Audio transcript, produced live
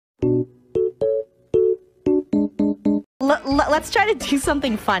Let's try to do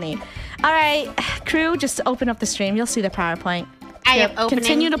something funny. All right, crew, just open up the stream. You'll see the PowerPoint. I am opening.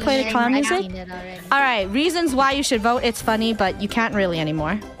 Continue to play the clown music. All right, reasons why you should vote. It's funny, but you can't really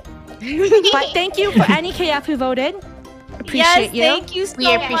anymore. But thank you for any KF who voted. Appreciate you. Thank you so much.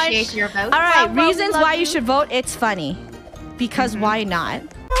 We appreciate your vote. All right, reasons why you should vote. It's funny. Because why not?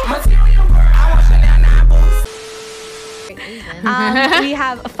 We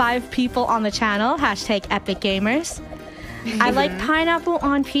have 5 people on the channel. Hashtag Epic Gamers. I like pineapple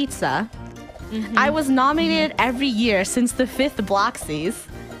on pizza. I was nominated every year since the 5th Bloxies.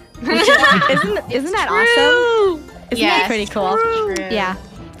 Isn't that awesome? Isn't that pretty cool? True. Yeah.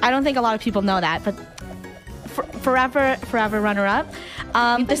 I don't think a lot of people know that, but forever runner-up.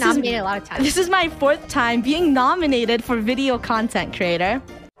 This is nominated a lot of times. This is my 4th time being nominated for video content creator.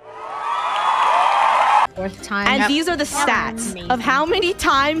 4th time. And these are the stats of how many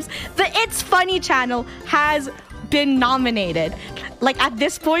times the It's Funny channel has been nominated. Like at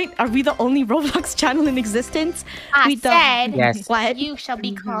this point, are we the only Roblox channel in existence? I said yes. What? You shall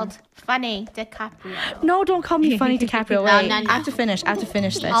be called Funny DiCaprio. No, don't call me Funny DiCaprio. Wait, No. I have to finish. I have to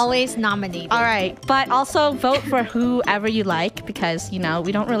finish this. Always nominated. All right, but also vote for whoever you like because, you know,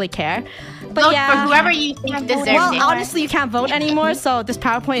 we don't really care. But Vote yeah, for whoever you think deserves it. well, honestly, you can't vote anymore, so this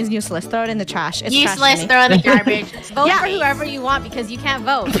PowerPoint is useless. Throw it in the trash. It's trash to useless. me. Throw in the garbage. Vote for whoever you want because you can't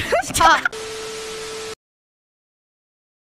vote.